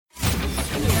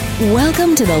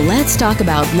Welcome to the Let's Talk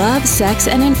About Love, Sex,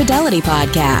 and Infidelity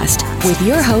podcast with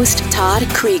your host, Todd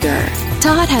Krieger.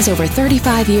 Todd has over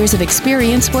 35 years of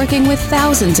experience working with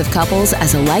thousands of couples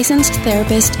as a licensed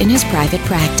therapist in his private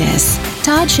practice.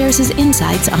 Todd shares his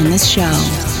insights on this show.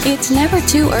 It's never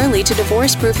too early to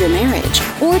divorce-proof your marriage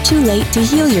or too late to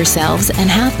heal yourselves and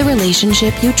have the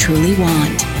relationship you truly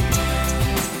want.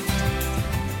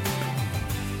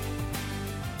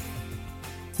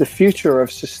 The future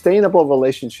of sustainable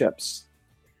relationships.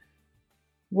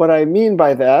 What I mean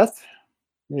by that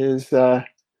is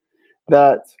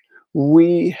that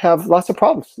we have lots of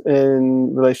problems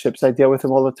in relationships. I deal with them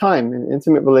all the time. In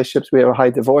intimate relationships, we have a high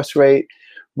divorce rate.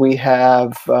 We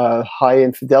have high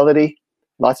infidelity,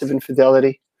 lots of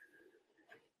infidelity.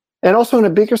 And also in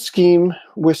a bigger scheme,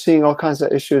 we're seeing all kinds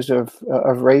of issues of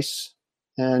race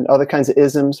and other kinds of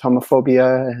isms,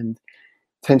 homophobia and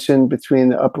tension between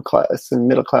the upper class and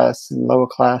middle class and lower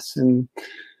class, and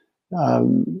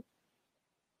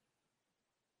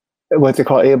what they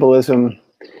call ableism.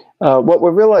 What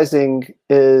we're realizing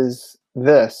is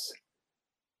this: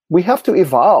 we have to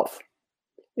evolve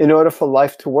in order for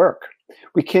life to work.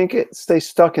 We can't stay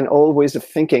stuck in old ways of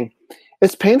thinking.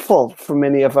 It's painful for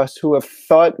many of us who have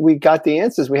thought we got the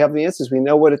answers. We have the answers. We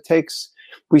know what it takes.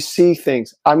 We see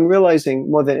things. I'm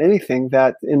realizing more than anything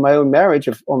that in my own marriage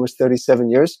of almost 37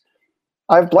 years,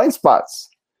 I have blind spots.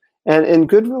 And in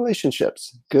good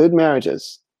relationships, good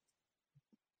marriages,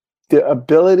 the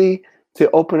ability to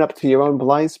open up to your own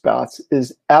blind spots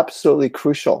is absolutely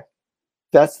crucial.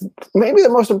 That's maybe the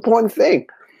most important thing.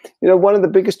 You know, one of the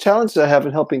biggest challenges I have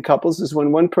in helping couples is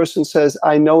when one person says,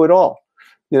 I know it all.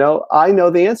 You know, I know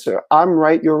the answer. I'm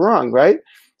right, you're wrong, right?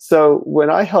 So when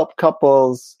I help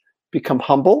couples become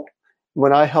humble,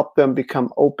 when I help them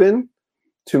become open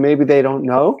to maybe they don't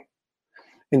know,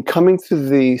 and coming to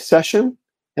the session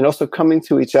and also coming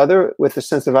to each other with a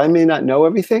sense of I may not know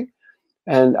everything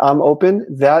and I'm open,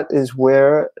 that is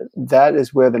where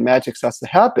the magic starts to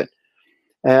happen.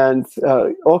 And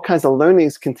all kinds of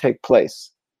learnings can take place.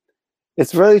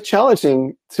 It's really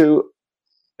challenging to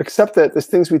accept that there's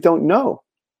things we don't know.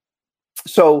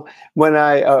 So when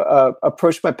I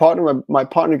approach my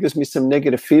partner gives me some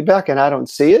negative feedback and I don't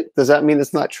see it. Does that mean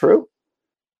it's not true?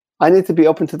 I need to be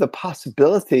open to the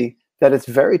possibility that it's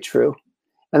very true.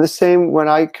 And the same when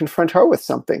I confront her with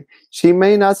something. She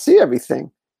may not see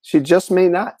everything. She just may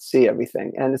not see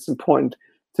everything. And it's important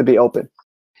to be open.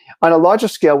 On a larger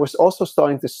scale, we're also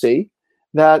starting to see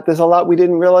that there's a lot we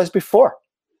didn't realize before.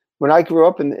 When I grew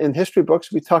up in history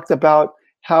books, we talked about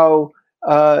how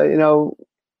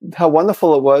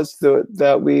wonderful it was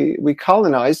that we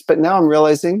colonized. But now I'm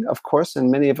realizing, of course,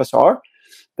 and many of us are,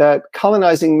 that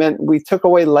colonizing meant we took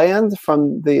away land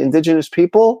from the indigenous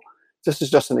people. This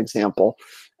is just an example.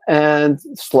 And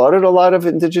slaughtered a lot of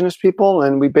indigenous people.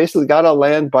 And we basically got our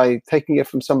land by taking it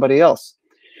from somebody else.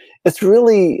 It's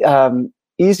really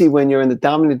easy when you're in the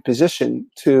dominant position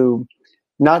to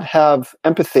not have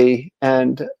empathy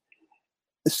and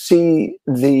see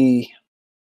the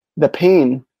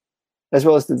pain as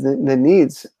well as the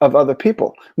needs of other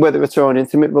people, whether it's our own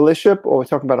intimate relationship or we're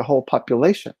talking about a whole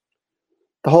population.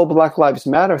 The whole Black Lives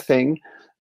Matter thing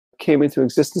came into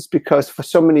existence because for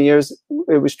so many years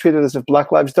it was treated as if Black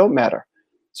lives don't matter.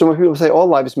 So when people say all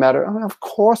lives matter, I mean, of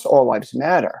course all lives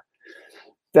matter.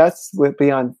 That's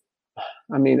beyond,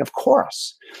 of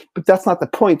course. But that's not the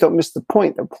point. Don't miss the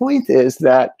point. The point is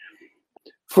that,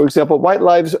 for example, white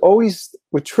lives always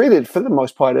were treated for the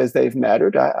most part as they've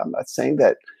mattered. I'm not saying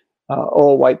that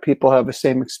all white people have the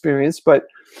same experience, but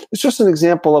it's just an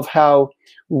example of how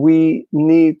we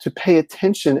need to pay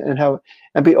attention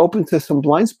and be open to some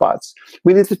blind spots.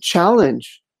 We need to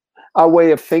challenge our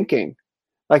way of thinking.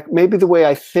 Like maybe the way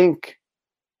I think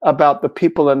about the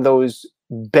people in those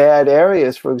bad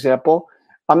areas, for example,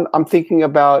 I'm thinking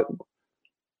about,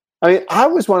 I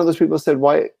was one of those people who said,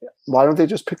 why don't they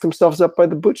just pick themselves up by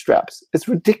the bootstraps? It's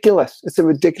ridiculous. It's a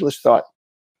ridiculous thought.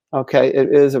 Okay,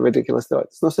 it is a ridiculous thought.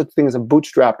 There's no such thing as a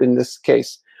bootstrap in this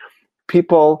case.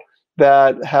 People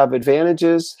that have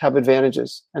advantages have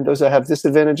advantages. And those that have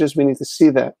disadvantages, we need to see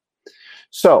that.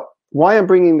 So why I'm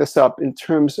bringing this up in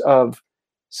terms of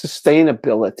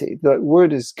sustainability, the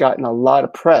word has gotten a lot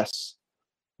of press.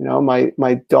 You know, my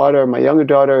younger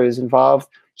daughter is involved.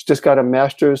 She just got a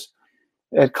master's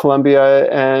at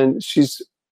Columbia, and she's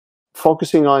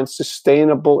focusing on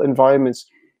sustainable environments,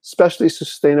 especially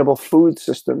sustainable food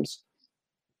systems,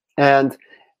 and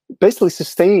basically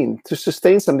sustain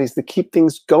some of these, to keep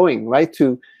things going, right?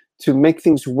 To make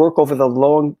things work over the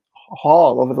long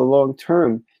haul, over the long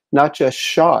term, not just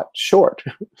short.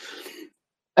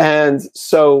 And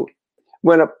so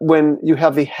when you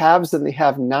have the haves and the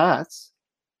have-nots,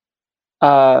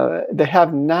 the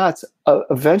have-nots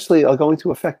eventually are going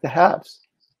to affect the haves.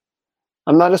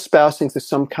 I'm not espousing to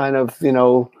some kind of,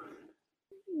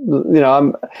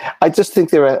 I just think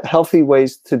there are healthy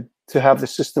ways to have the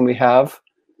system we have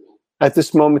at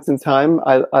this moment in time.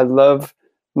 I love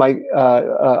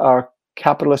our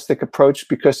capitalistic approach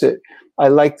because I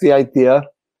like the idea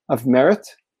of merit.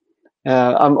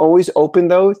 I'm always open,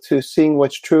 though, to seeing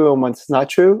what's true and what's not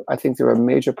true. I think there are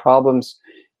major problems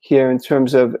here in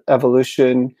terms of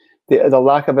evolution, the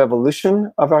lack of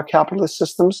evolution of our capitalist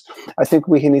systems. I think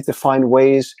we need to find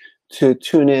ways to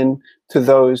tune in to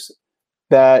those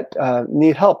that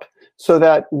need help, so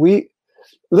that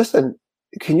listen,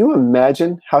 can you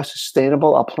imagine how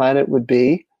sustainable our planet would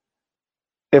be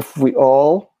if we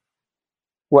all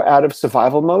were out of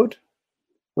survival mode,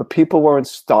 where people weren't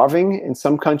starving in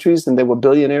some countries and they were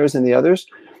billionaires in the others?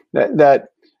 And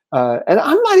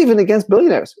I'm not even against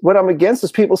billionaires. What I'm against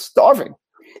is people starving.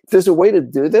 If there's a way to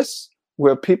do this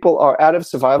where people are out of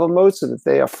survival mode so that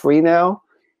they are free now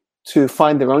to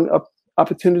find their own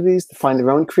opportunities, to find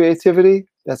their own creativity,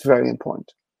 that's very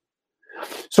important.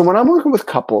 So when I'm working with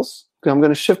couples, I'm going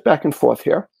to shift back and forth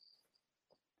here,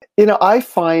 I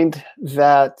find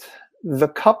that the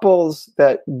couples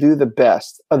that do the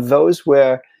best are those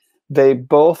where they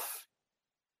both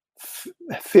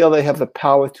feel they have the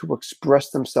power to express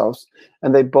themselves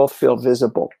and they both feel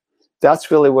visible.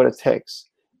 That's really what it takes.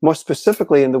 More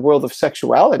specifically, in the world of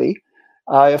sexuality,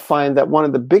 I find that one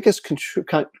of the biggest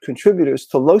contributors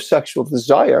to low sexual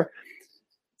desire,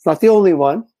 it's not the only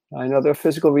one. I know there are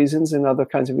physical reasons and other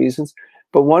kinds of reasons,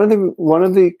 but one of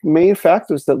the main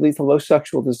factors that lead to low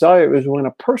sexual desire is when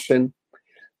a person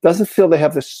doesn't feel they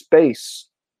have the space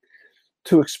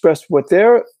to express what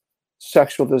their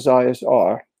sexual desires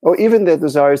are, or even their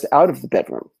desires out of the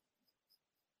bedroom.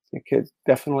 It could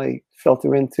definitely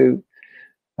filter into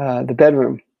the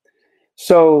bedroom.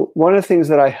 So one of the things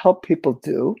that I help people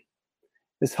do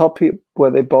is help people where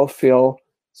they both feel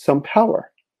some power.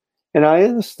 And I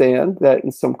understand that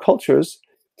in some cultures,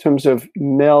 in terms of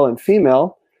male and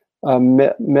female,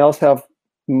 males have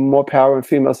more power and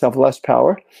females have less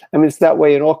power. I mean, it's that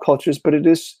way in all cultures, but it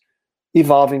is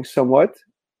evolving somewhat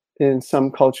in some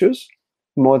cultures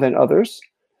more than others.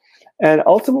 And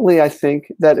ultimately, I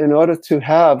think that in order to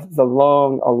have the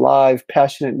long, alive,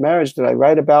 passionate marriage that I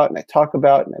write about and I talk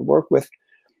about and I work with,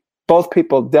 both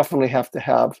people definitely have to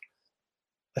have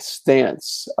a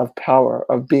stance of power,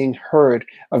 of being heard,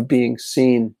 of being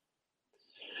seen.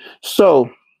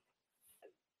 So,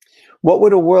 what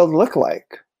would a world look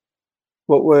like?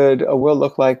 What would a world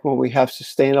look like when we have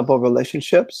sustainable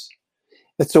relationships?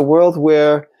 It's a world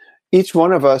where each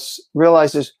one of us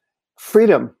realizes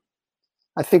freedom.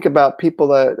 I think about people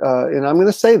that, and I'm going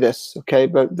to say this, okay,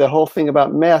 but the whole thing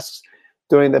about masks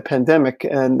during the pandemic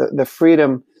and the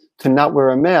freedom to not wear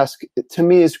a mask, to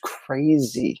me is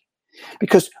crazy,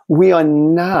 because we are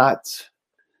not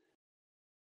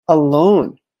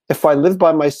alone. If I lived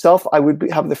by myself, I would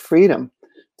have the freedom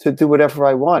to do whatever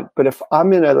I want. But if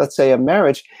I'm in let's say a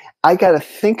marriage, I got to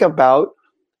think about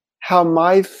how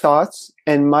my thoughts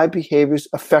and my behaviors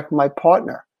affect my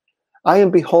partner. I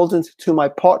am beholden to my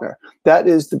partner. That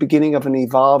is the beginning of an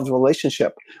evolved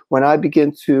relationship. When I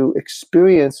begin to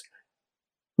experience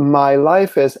my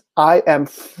life as I am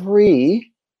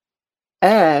free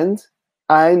and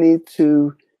I need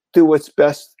to do what's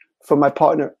best for my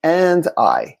partner and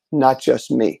I, not just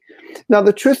me. Now,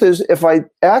 the truth is, if I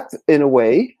act in a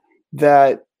way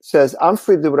that says, I'm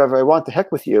free to do whatever I want, to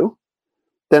heck with you,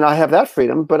 then I have that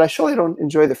freedom, but I surely don't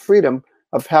enjoy the freedom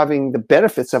of having the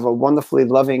benefits of a wonderfully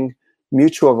loving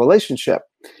mutual relationship.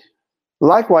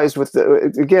 Likewise, with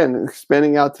again,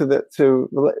 expanding out to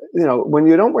when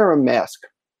you don't wear a mask,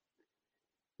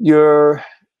 you're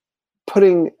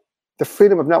putting the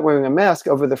freedom of not wearing a mask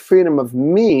over the freedom of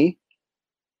me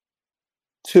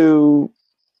to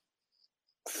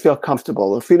feel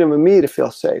comfortable, the freedom of me to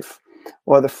feel safe,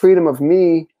 or the freedom of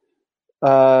me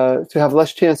to have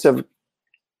less chance of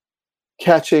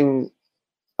catching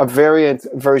a variant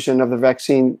version of the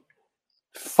vaccine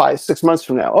 5-6 months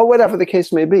from now, or whatever the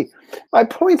case may be. My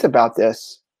point about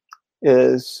this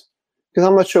is, because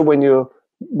I'm not sure when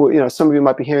some of you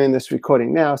might be hearing this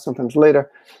recording now, sometimes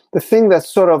later, the thing that's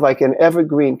sort of like an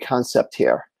evergreen concept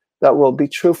here that will be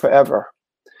true forever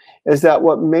is that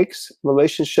what makes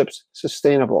relationships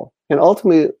sustainable and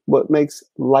ultimately what makes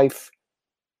life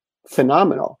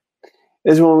phenomenal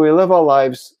is when we live our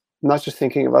lives not just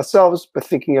thinking of ourselves, but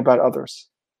thinking about others.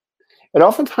 It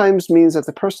oftentimes means that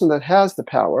the person that has the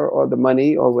power or the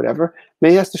money or whatever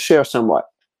may have to share somewhat.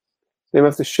 They may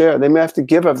have to share. They may have to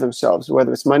give of themselves,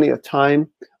 whether it's money or time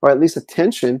or at least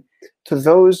attention, to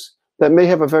those that may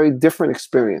have a very different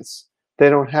experience. They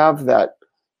don't have that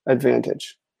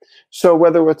advantage. So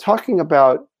whether we're talking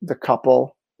about the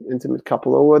couple, intimate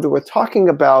couple, or whether we're talking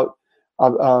about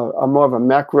a more of a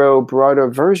macro, broader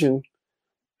version,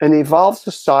 an evolved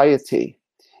society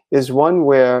is one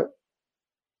where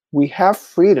we have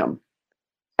freedom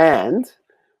and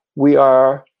we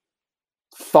are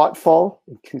thoughtful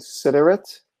and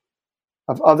considerate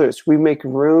of others. We make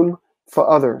room for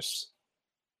others.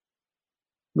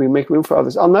 We make room for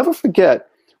others. I'll never forget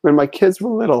when my kids were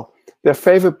little, their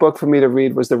favorite book for me to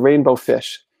read was The Rainbow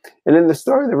Fish. And in the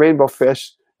story of the Rainbow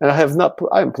Fish, and I haven't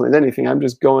planned anything. I'm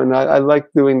just going, I like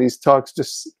doing these talks,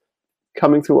 just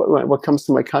coming to what comes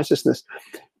to my consciousness.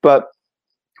 But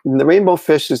the Rainbow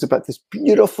Fish is about this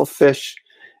beautiful fish,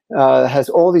 has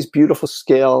all these beautiful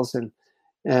scales,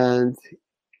 and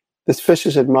this fish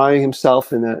is admiring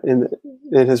himself in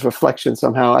his reflection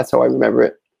somehow. That's how I remember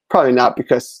it. Probably not,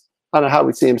 because I don't know how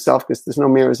we'd see himself, because there's no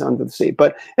mirrors under the sea.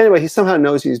 But anyway, he somehow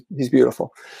knows he's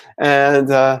beautiful. And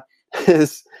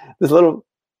this little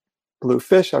blue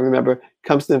fish, I remember,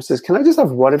 comes to him and says, "Can I just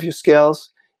have one of your scales?"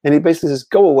 And he basically says,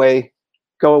 go away,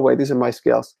 these are my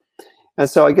scales. And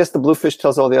so I guess the blue fish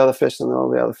tells all the other fish, and all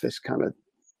the other fish kind of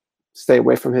stay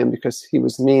away from him because he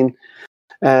was mean.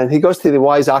 And he goes to the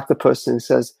wise octopus and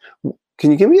says,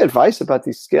 "Can you give me advice about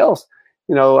these scales?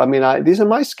 These are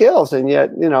my scales, and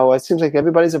yet, it seems like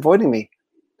everybody's avoiding me."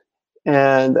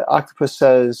 And the octopus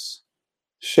says,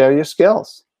 "Share your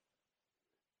scales."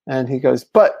 And he goes,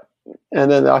 and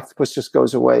then the octopus just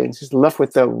goes away, and she's left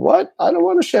with the, "What? I don't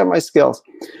want to share my scales."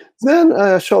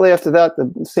 Then shortly after that,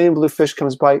 the same blue fish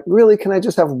comes by. "Really, can I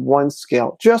just have one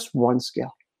scale? Just one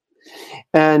scale?"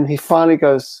 And he finally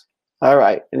goes, "All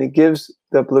right." And he gives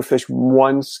the blue fish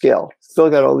one scale. Still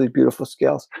got all these beautiful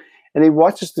scales. And he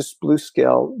watches this blue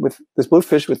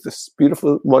fish with this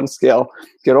beautiful one scale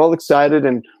get all excited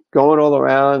and going all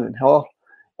around,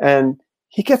 and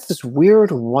he gets this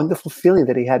weird, wonderful feeling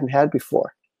that he hadn't had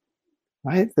before.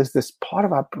 Right? There's this part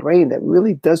of our brain that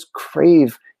really does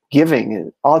crave giving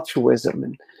and altruism.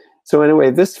 And so anyway,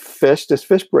 this fish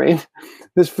brain,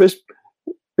 this fish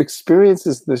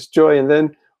experiences this joy. And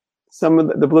then some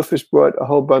of the blue fish brought a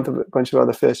whole bunch of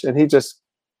other fish. And he just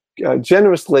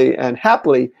generously and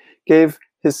happily gave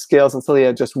his scales until he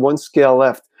had just one scale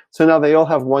left. So now they all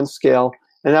have one scale.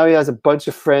 And now he has a bunch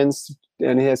of friends,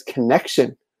 and he has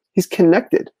connection. He's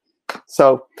connected.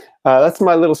 So that's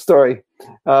my little story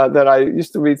that I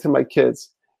used to read to my kids.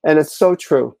 And it's so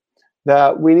true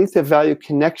that we need to value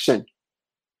connection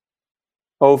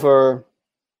over,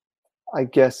 I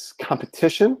guess,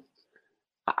 competition.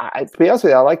 To be honest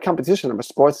with you, I like competition. I'm a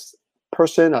sports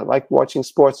person. I like watching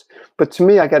sports. But to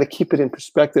me, I got to keep it in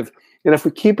perspective. And if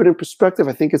we keep it in perspective,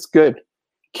 I think it's good.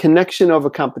 Connection over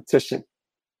competition.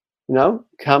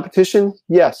 Competition,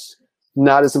 yes,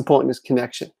 not as important as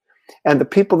connection. And the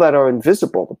people that are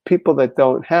invisible, the people that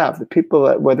don't have, the people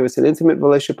that, whether it's an intimate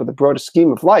relationship or the broader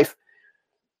scheme of life,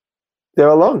 they're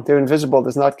alone. They're invisible.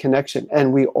 There's not connection.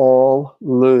 And we all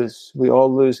lose. We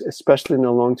all lose, especially in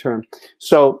the long term.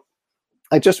 So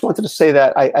I just wanted to say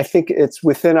that I think it's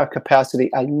within our capacity,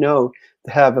 I know,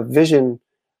 to have a vision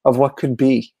of what could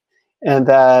be. And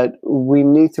that we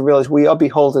need to realize we are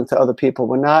beholden to other people.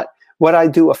 We're not, what I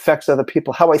do affects other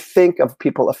people. How I think of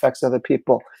people affects other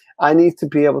people. I need to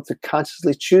be able to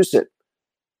consciously choose it.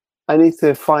 I need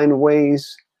to find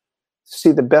ways to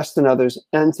see the best in others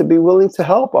and to be willing to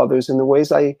help others in the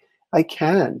ways I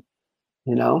can,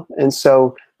 And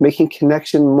so making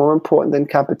connection more important than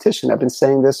competition. I've been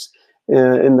saying this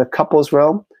in the couples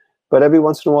realm, but every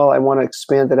once in a while I want to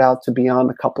expand it out to beyond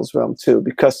the couples realm too,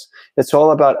 because it's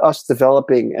all about us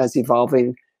developing as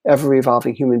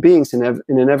ever-evolving human beings in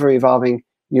an ever-evolving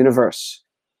universe.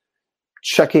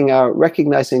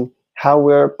 Recognizing how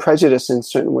we're prejudiced in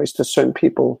certain ways to certain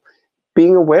people,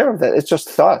 being aware of that. It's just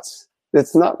thoughts.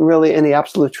 It's not really any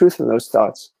absolute truth in those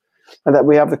thoughts. And that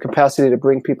we have the capacity to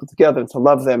bring people together and to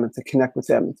love them and to connect with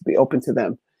them and to be open to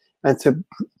them and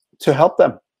to help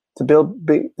them, to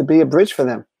be a bridge for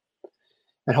them.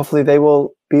 And hopefully they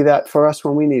will be that for us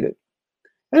when we need it.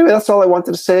 Anyway, that's all I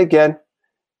wanted to say again.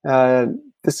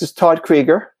 This is Todd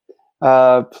Krieger.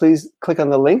 Please click on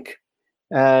the link.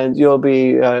 And you'll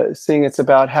be seeing it's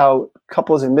about how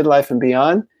couples in midlife and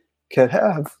beyond can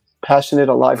have passionate,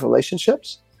 alive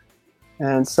relationships.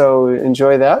 And so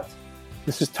enjoy that.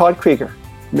 This is Todd Krieger,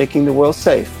 making the world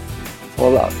safe for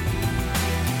love.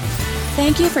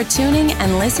 Thank you for tuning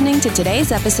and listening to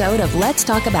today's episode of Let's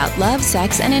Talk About Love,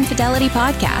 Sex, and Infidelity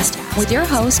podcast with your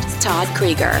host, Todd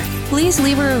Krieger. Please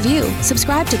leave a review,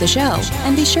 subscribe to the show,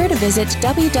 and be sure to visit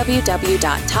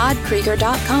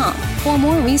www.toddkrieger.com for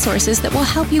more resources that will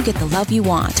help you get the love you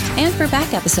want and for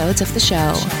back episodes of the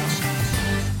show.